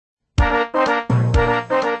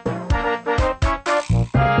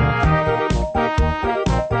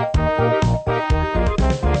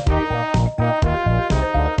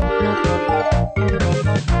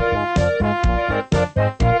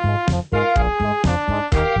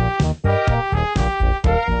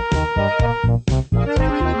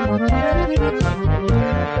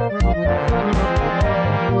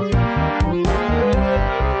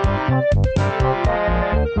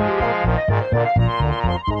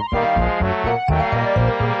Welcome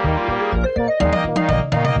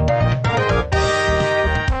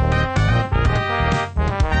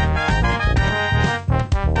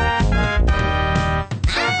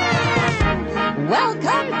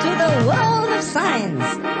to the world of science.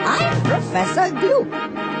 I'm Professor Gloop.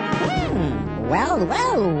 Well,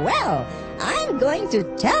 I'm going to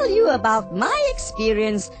tell you about my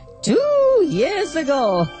experience 2 years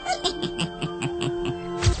ago.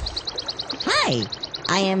 Hi,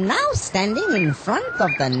 I am now standing in front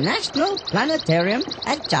of the National Planetarium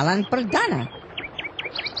at Jalan Perdana.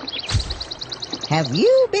 Have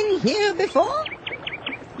you been here before?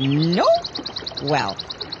 No? Well,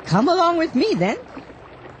 come along with me then.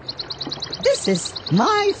 This is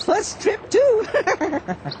my first trip too.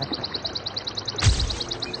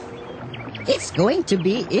 It's going to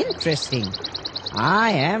be interesting,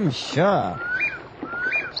 I am sure.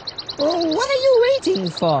 Oh, what are you waiting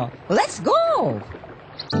for? Let's go!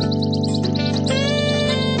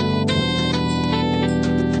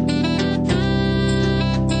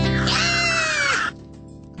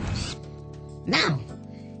 Now,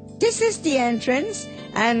 this is the entrance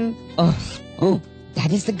and... Oh,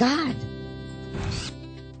 that is the guard.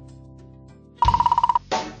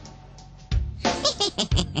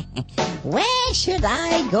 Where should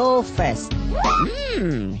I go first?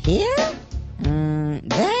 Here?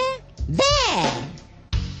 There!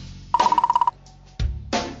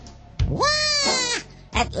 Wow!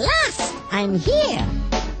 At last, I'm here!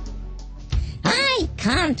 I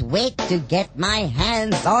can't wait to get my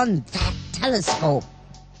hands on that telescope.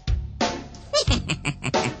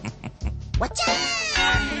 Watch out!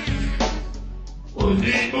 Oh,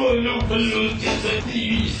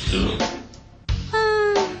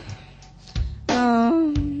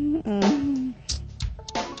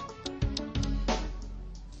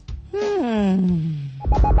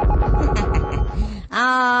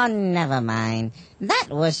 never mind. That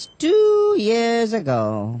was 2 years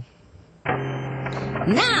ago.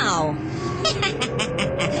 Now,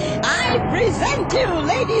 I present you,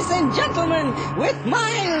 ladies and gentlemen, with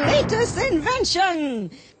my latest invention.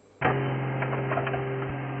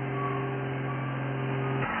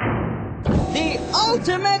 The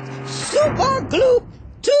ultimate Super Gloop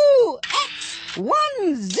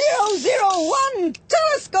 2X1001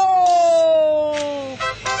 telescope.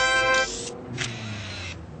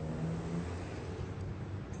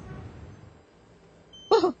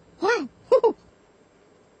 Oh, wow.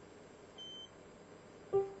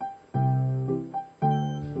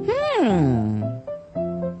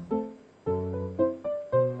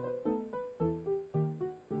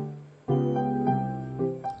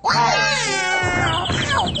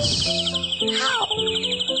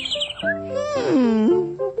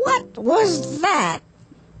 What was that?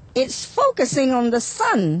 It's focusing on the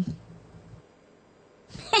sun.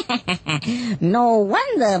 No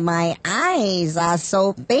wonder my eyes are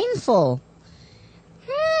so painful.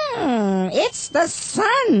 It's the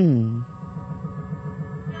sun.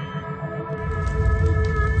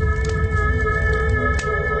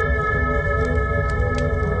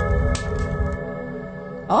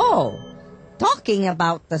 Oh, talking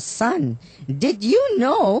about the sun, did you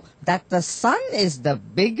know that the sun is the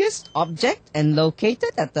biggest object and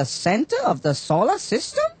located at the center of the solar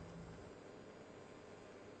system?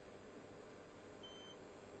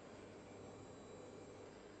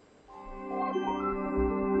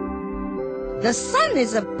 The sun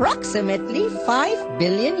is approximately 5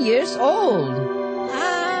 billion years old.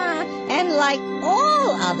 And like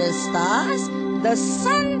all other stars, the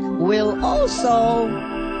sun will also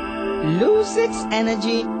lose its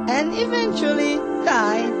energy and eventually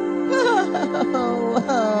die.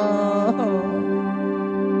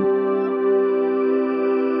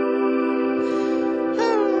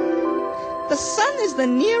 The sun is the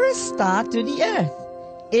nearest star to the Earth.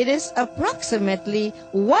 It is approximately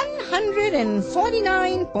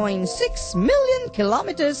 149.6 million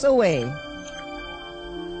kilometers away.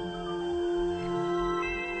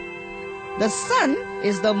 The sun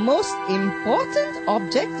is the most important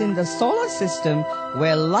object in the solar system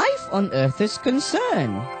where life on Earth is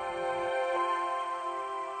concerned.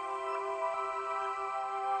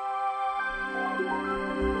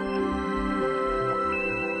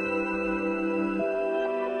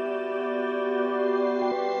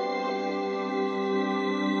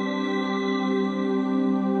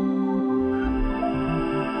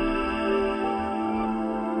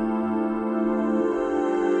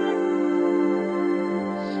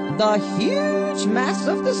 The huge mass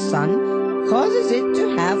of the sun causes it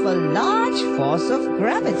to have a large force of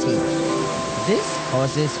gravity. This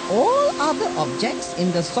causes all other objects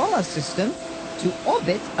in the solar system to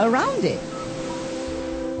orbit around it.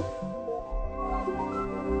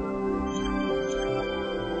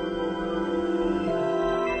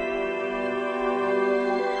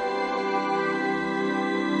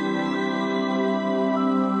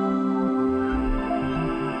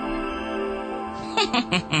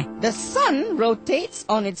 The sun rotates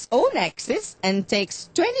on its own axis and takes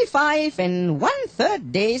 25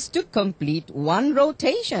 1/3 days to complete one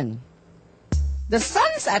rotation. The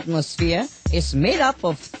sun's atmosphere is made up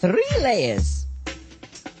of 3 layers: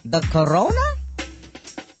 the corona,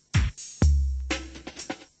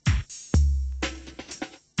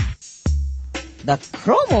 the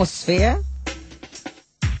chromosphere,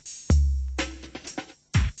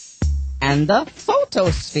 and the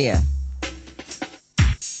photosphere.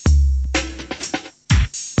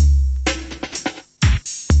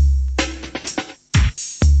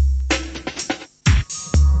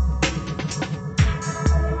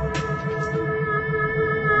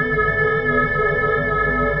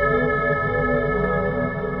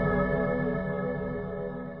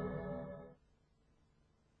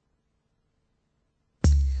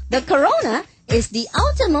 The corona is the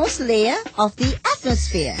outermost layer of the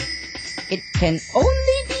atmosphere. It can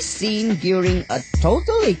only be seen during a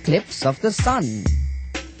total eclipse of the sun.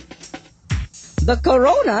 The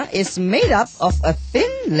corona is made up of a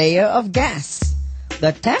thin layer of gas.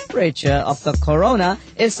 The temperature of the corona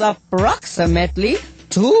is approximately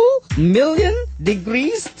 2 million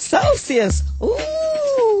degrees Celsius. Ooh!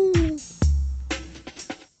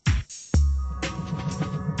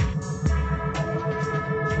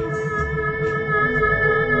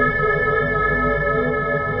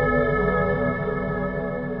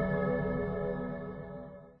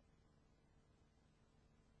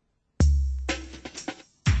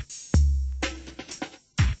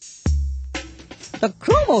 The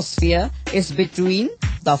chromosphere is between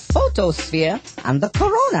the photosphere and the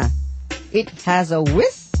corona. It has a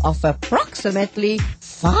width of approximately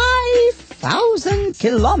 5,000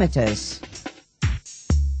 kilometers.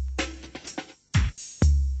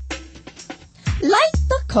 Like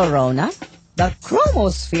the corona, the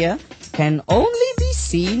chromosphere can only be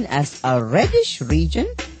seen as a reddish region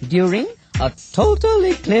during a total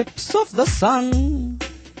eclipse of the sun.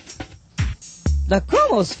 The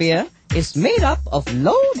chromosphere is made up of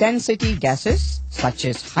low-density gases such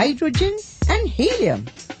as hydrogen and helium.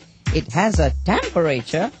 It has a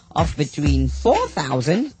temperature of between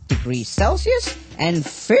 4,000 degrees Celsius and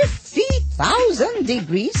 50,000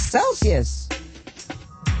 degrees Celsius.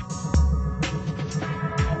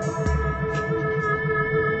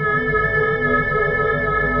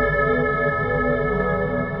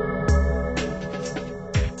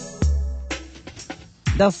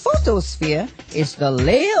 The photosphere is the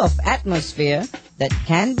layer of atmosphere that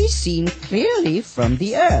can be seen clearly from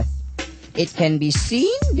the Earth. It can be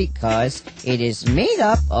seen because it is made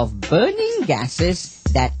up of burning gases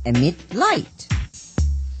that emit light.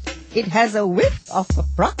 It has a width of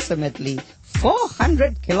approximately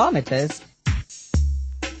 400 kilometers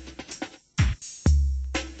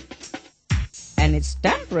and its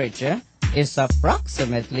temperature is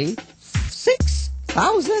approximately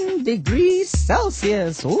 6,000 degrees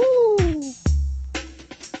Celsius. Ooh!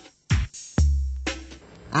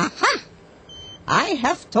 Aha! I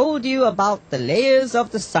have told you about the layers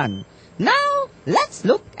of the sun. Now, let's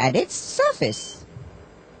look at its surface.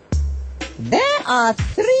 There are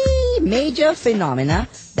 3 major phenomena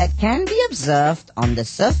that can be observed on the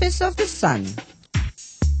surface of the sun: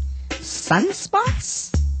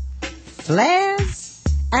 sunspots, flares,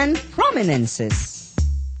 and prominences.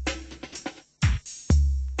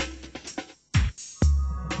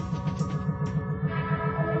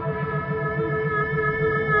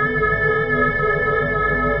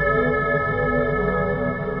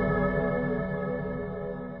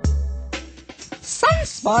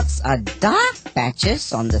 Sunspots are dark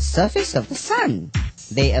patches on the surface of the sun.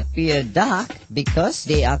 They appear dark because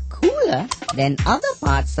they are cooler than other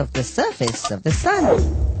parts of the surface of the sun.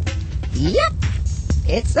 Yep,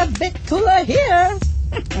 it's a bit cooler here.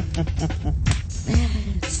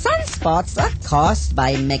 Sunspots are caused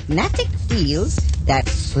by magnetic fields that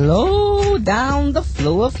slow down the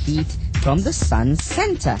flow of heat from the sun's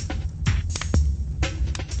center.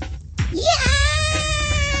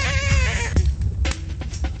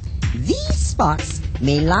 Spots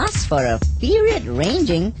may last for a period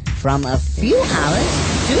ranging from a few hours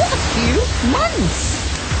to a few months.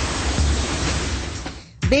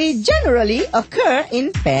 They generally occur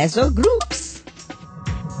in pairs or groups.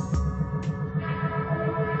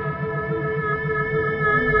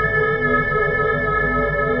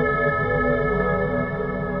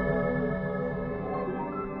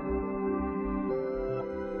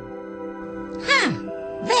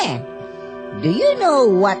 There. Do you know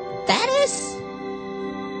what that is?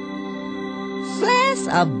 Flares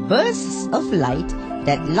are bursts of light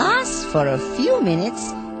that last for a few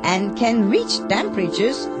minutes and can reach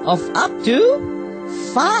temperatures of up to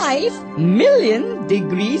 5 million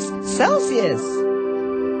degrees Celsius.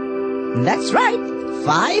 That's right,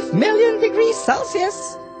 5 million degrees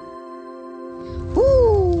Celsius.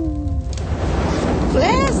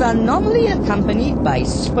 Flares are normally accompanied by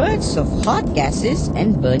spurts of hot gases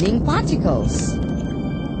and burning particles.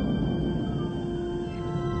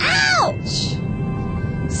 Ouch!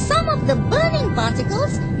 Some of the burning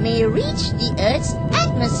particles may reach the Earth's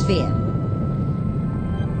atmosphere.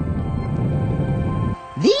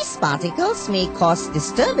 These particles may cause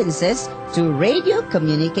disturbances to radio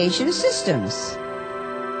communication systems.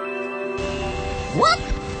 What?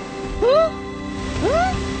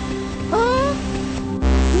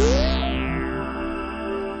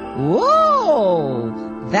 Whoa!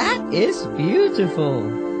 That is beautiful.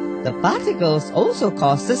 The particles also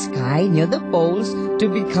cause the sky near the poles to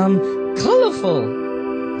become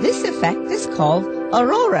colorful. This effect is called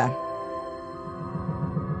aurora.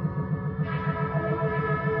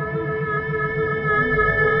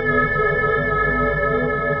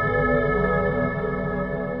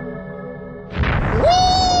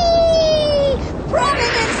 Whee!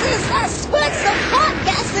 Prominences are spurts of hot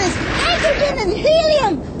gases, hydrogen and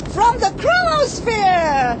helium from the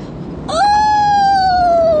chromosphere.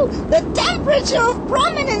 Oh! The temperature of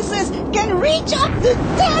prominences can reach up to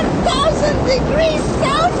 10,000 degrees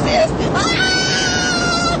Celsius.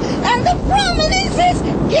 Ah! And the prominences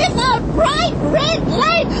give out bright red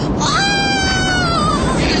light. Ah!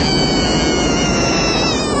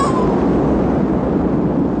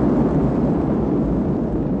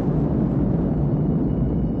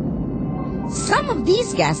 Some of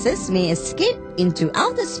these gases may escape into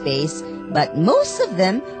outer space, but most of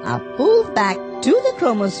them are pulled back to the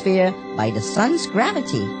chromosphere by the sun's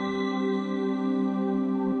gravity.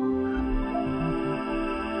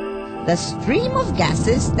 The stream of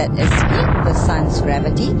gases that escape the sun's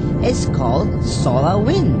gravity is called solar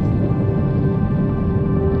wind.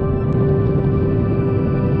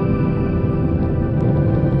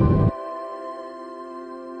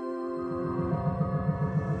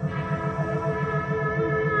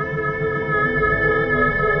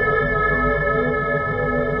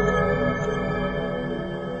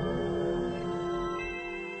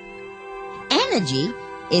 Energy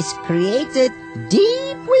is created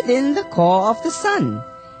deep within the core of the sun.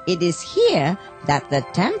 It is here that the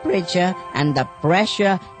temperature and the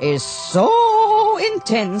pressure is so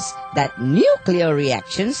intense that nuclear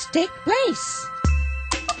reactions take place.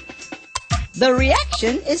 The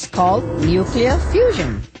reaction is called nuclear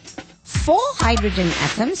fusion. 4 hydrogen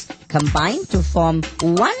atoms combine to form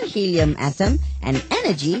 1 helium atom, and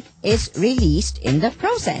energy is released in the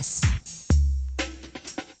process.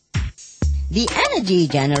 The energy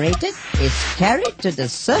generated is carried to the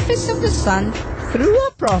surface of the sun through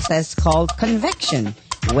a process called convection,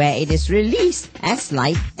 where it is released as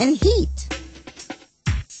light and heat.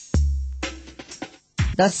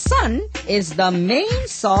 The sun is the main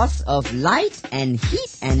source of light and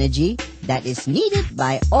heat energy that is needed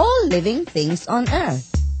by all living things on Earth.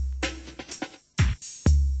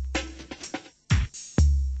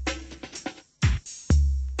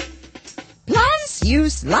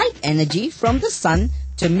 Use light energy from the sun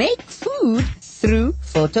to make food through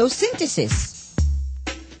photosynthesis.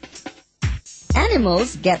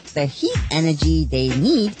 Animals get the heat energy they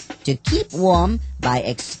need to keep warm by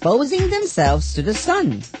exposing themselves to the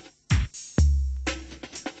sun.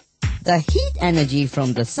 The heat energy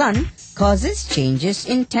from the sun causes changes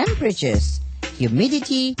in temperatures,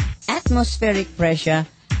 humidity, atmospheric pressure,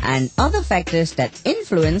 and other factors that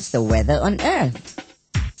influence the weather on Earth.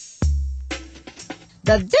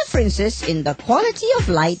 The differences in the quality of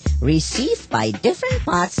light received by different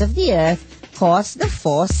parts of the Earth cause the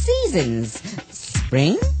 4 seasons: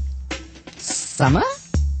 spring, summer,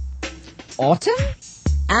 autumn,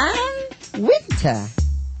 and winter.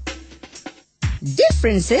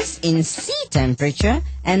 Differences in sea temperature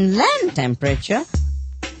and land temperature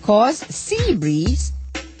cause sea breeze,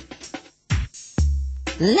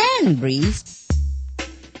 land breeze,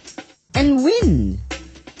 and wind.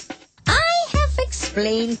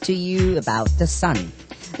 Explain to you about the sun.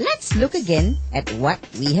 Let's look again at what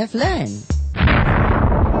we have learned.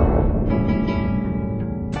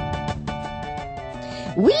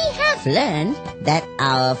 We have learned that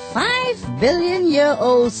our 5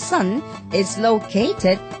 billion-year-old sun is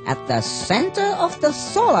located at the center of the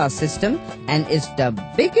solar system and is the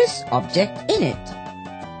biggest object in it.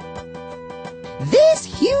 This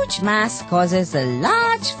huge mass causes a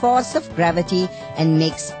large force of gravity and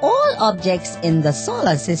makes all objects in the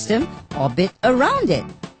solar system orbit around it.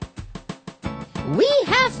 We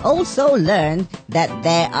have also learned that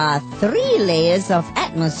there are 3 layers of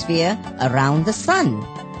atmosphere around the sun: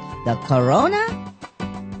 the corona,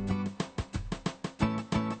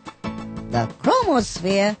 the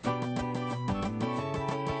chromosphere,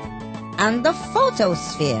 and the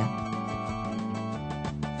photosphere.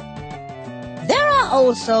 There are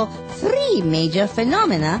also 3 major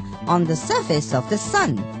phenomena on the surface of the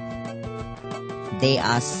sun. They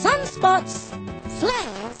are sunspots,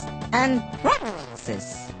 flares, and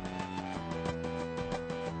protuberances.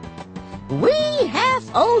 We have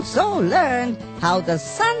also learned how the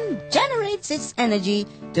sun generates its energy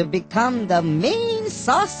to become the main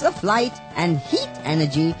source of light and heat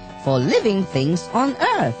energy for living things on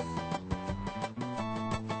Earth.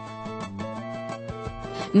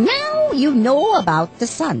 Now you know about the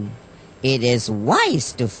sun. It is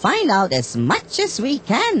wise to find out as much as we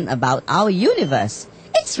can about our universe.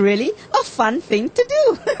 It's really a fun thing to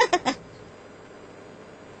do.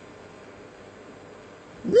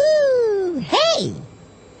 Woo! Hey!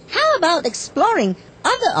 How about exploring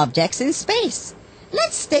other objects in space?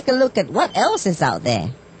 Let's take a look at what else is out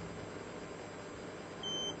there.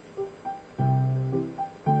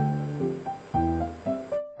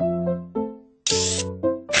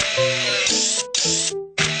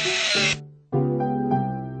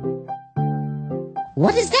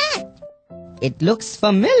 What is that? It looks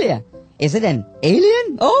familiar. Is it an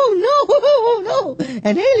alien? Oh no, no,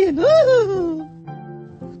 an alien.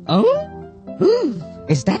 Oh?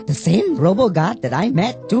 Is that the same robo-god that I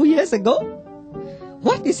met 2 years ago?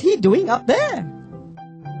 What is he doing up there?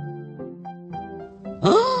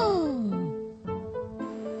 Oh.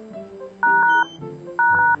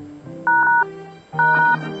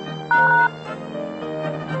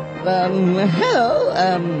 Hello,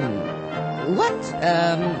 what,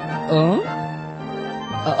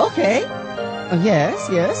 okay. Yes,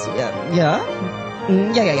 yeah. Yeah.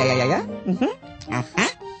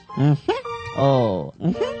 Oh,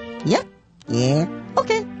 yep, yeah.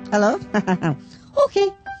 Okay, hello.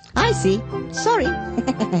 Okay, I see. Sorry.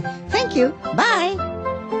 Thank you. Bye.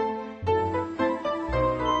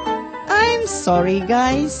 I'm sorry,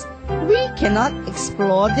 guys. We cannot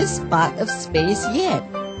explore this part of space yet.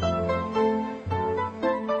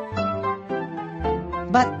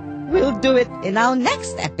 But we'll do it in our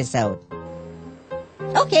next episode.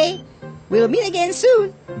 Okay, we'll meet again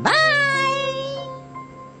soon.